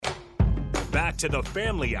back to the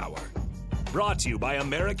Family Hour, brought to you by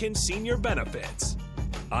American Senior Benefits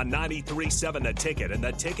on 93.7 The Ticket and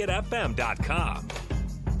theticketfm.com.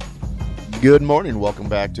 Good morning. Welcome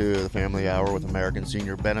back to the Family Hour with American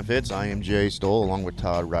Senior Benefits. I am Jay Stoll along with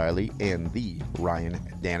Todd Riley and the Ryan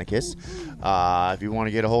Danicus. If you want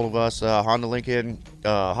to get a hold of us, Honda Lincoln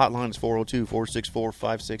hotline is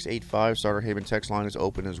 402-464-5685. Starter Haven text line is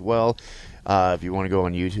open as well. If you want to go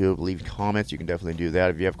on YouTube, leave comments, you can definitely do that.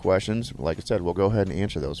 If you have questions, like I said, we'll go ahead and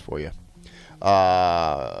answer those for you.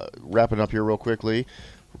 Wrapping up here real quickly,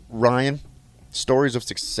 Ryan, stories of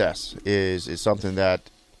success is something that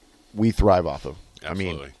we thrive off of.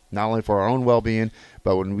 Absolutely. I mean, not only for our own well-being,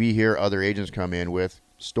 but when we hear other agents come in with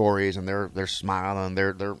stories and they're smiling,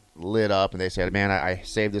 they're lit up, and they say, man, I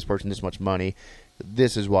saved this person this much money.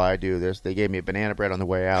 This is why I do this. They gave me a banana bread on the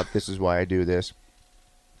way out. This is why I do this.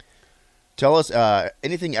 Tell us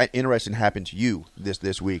anything interesting happened to you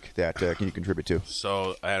this week that can you contribute to?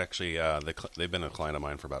 So I had actually, they've been a client of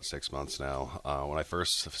mine for about 6 months now. When I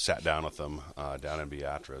first sat down with them down in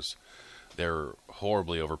Beatrice, they're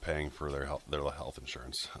horribly overpaying for their health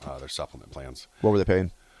insurance, their supplement plans. What were they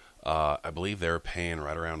paying? I believe they're paying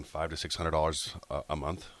right around $500 to $600 a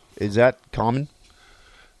month. Is that common?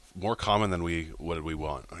 More common than we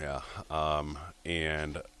want, yeah.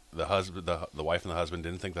 And the husband, the wife and the husband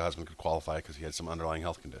didn't think the husband could qualify because he had some underlying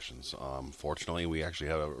health conditions. Fortunately, we actually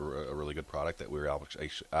have a really good product that we were able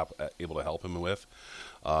to help him with,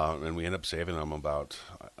 and we ended up saving him about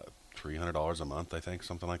 $300 a month, I think,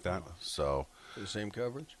 something like that. So the same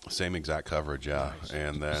coverage? Same exact coverage, yeah. Nice.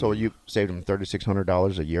 And then so you saved him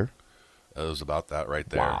 $3,600 a year? It was about that right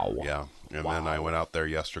there. Wow. Yeah. And then I went out there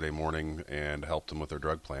yesterday morning and helped them with their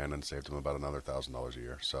drug plan and saved them about another $1,000 a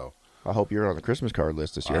year. So I hope you're on the Christmas card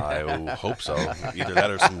list this year. I hope so. Either that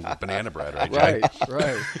or some banana bread, right, Jay?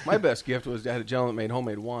 Right. My best gift was I had a gentleman that made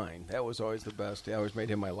homemade wine. That was always the best. I always made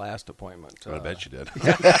him my last appointment. I bet you did.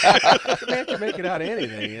 The man could make it out of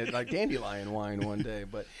anything, like dandelion wine one day.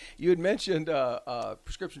 But you had mentioned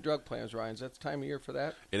prescription drug plans, Ryan. Is that the time of year for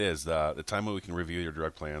that? It is. The time when we can review your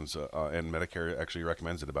drug plans, and Medicare actually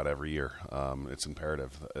recommends it about every year. It's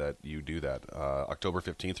imperative that you do that. October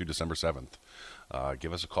 15th through December 7th.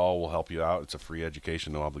 Give us a call. We'll help you out. It's a free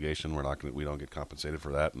education, no obligation. We don't get compensated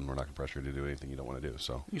for that, and we're not going to pressure you to do anything you don't want to do.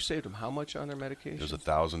 So you saved them how much on their medication? It was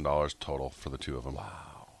 $1,000 total for the two of them.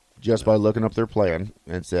 Wow! Just by looking up their plan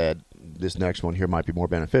and said this next one here might be more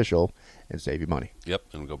beneficial and save you money. Yep,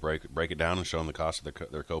 and go break it down and show them the cost of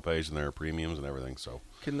their copays and their premiums and everything. So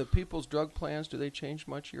can the people's drug plans, do they change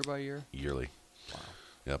much year by year? Yearly. Wow.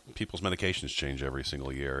 Yep, people's medications change every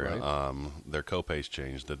single year. Right. Their copays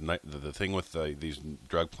change. The thing with these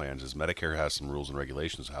drug plans is Medicare has some rules and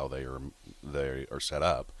regulations how they are set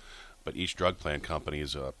up, but each drug plan company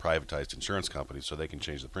is a privatized insurance company, so they can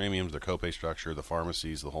change the premiums, their copay structure, the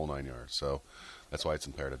pharmacies, the whole 9 yards. So that's why it's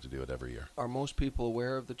imperative to do it every year. Are most people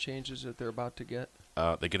aware of the changes that they're about to get?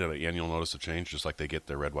 They get an annual notice of change, just like they get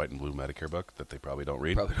their red, white, and blue Medicare book that they probably don't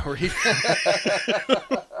read.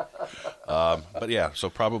 But yeah, so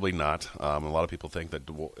probably not. A lot of people think that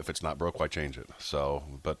if it's not broke, why change it? So,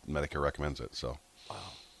 but Medicare recommends it. So, wow.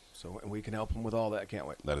 So we can help them with all that, can't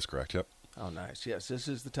we? That is correct. Yep. Oh, nice. Yes, this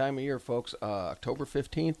is the time of year, folks. October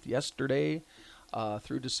 15th, yesterday,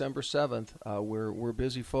 through December 7th. We're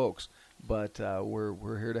busy folks, but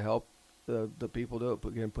we're here to help the people do it.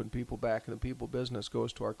 Again, putting people back in the people business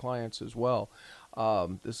goes to our clients as well.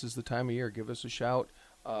 This is the time of year. Give us a shout.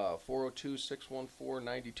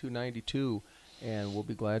 402-614-9292, and we'll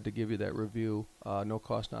be glad to give you that review. No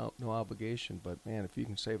cost, no obligation. But man, if you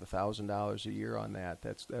can save $1,000 a year on that,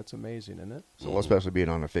 that's amazing, isn't it? So especially being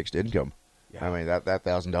on a fixed income. Yeah. I mean that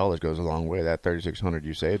 $1,000 goes a long way. That $3,600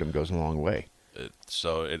 you saved them goes a long way.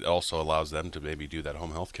 So it also allows them to maybe do that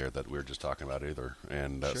home health care that we were just talking about either,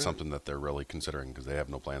 and that's something that they're really considering because they have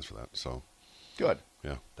no plans for that. So good.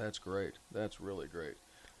 Yeah, that's great. That's really great.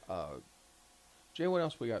 Jay, what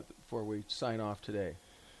else we got before we sign off today?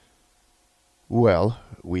 Well,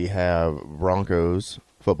 we have Broncos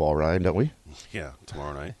football, Ryan, don't we? Yeah,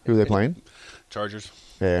 tomorrow night. Who are they playing? Chargers.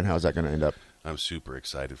 And how's that going to end up? I'm super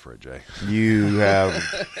excited for it, Jay. You have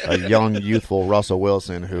a young, youthful Russell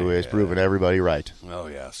Wilson who is proving everybody right. Oh,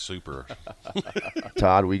 yeah, super.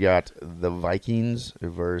 Todd, we got the Vikings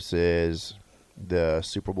versus the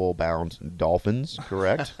Super Bowl-bound Dolphins,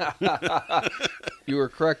 correct? You were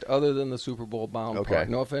correct other than the Super Bowl-bound part.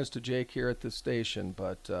 No offense to Jake here at the station,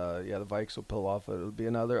 but, the Vikes will pull off. It'll be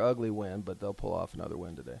another ugly win, but they'll pull off another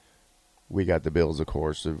win today. We got the Bills, of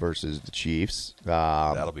course, versus the Chiefs.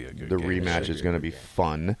 That'll be a good game. The rematch is going to be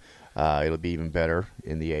fun. It'll be even better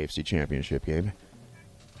in the AFC Championship game.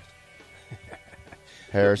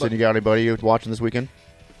 Harrison, you got anybody you watching this weekend?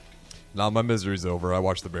 Now my misery's over. I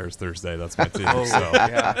watched the Bears Thursday. That's my team. Oh, so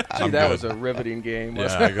yeah. Gee, I'm that good. was a riveting game. Yeah,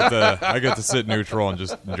 Wasn't I get to sit neutral and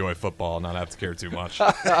just enjoy football and not have to care too much.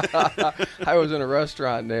 I was in a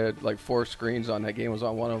restaurant and they had like 4 screens on. That game was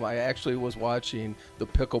on one of them. I actually was watching the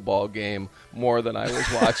pickleball game more than I was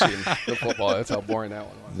watching the football. That's how boring that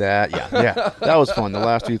one was. That was fun. The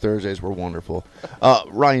last 2 Thursdays were wonderful.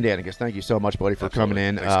 Ryan Danicus, thank you so much, buddy, for coming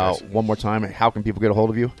in. Thanks, guys. One more time, how can people get a hold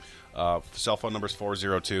of you? Cell phone number is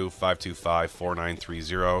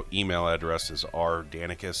 402-525-4930. Email address is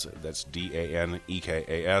rdanekas, that's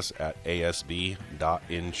DANEKAS,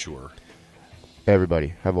 @asb.insure.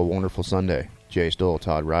 Everybody, have a wonderful Sunday. Jay Stoll,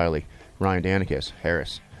 Todd Riley, Ryan Danicus,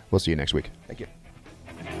 Harris. We'll see you next week. Thank you.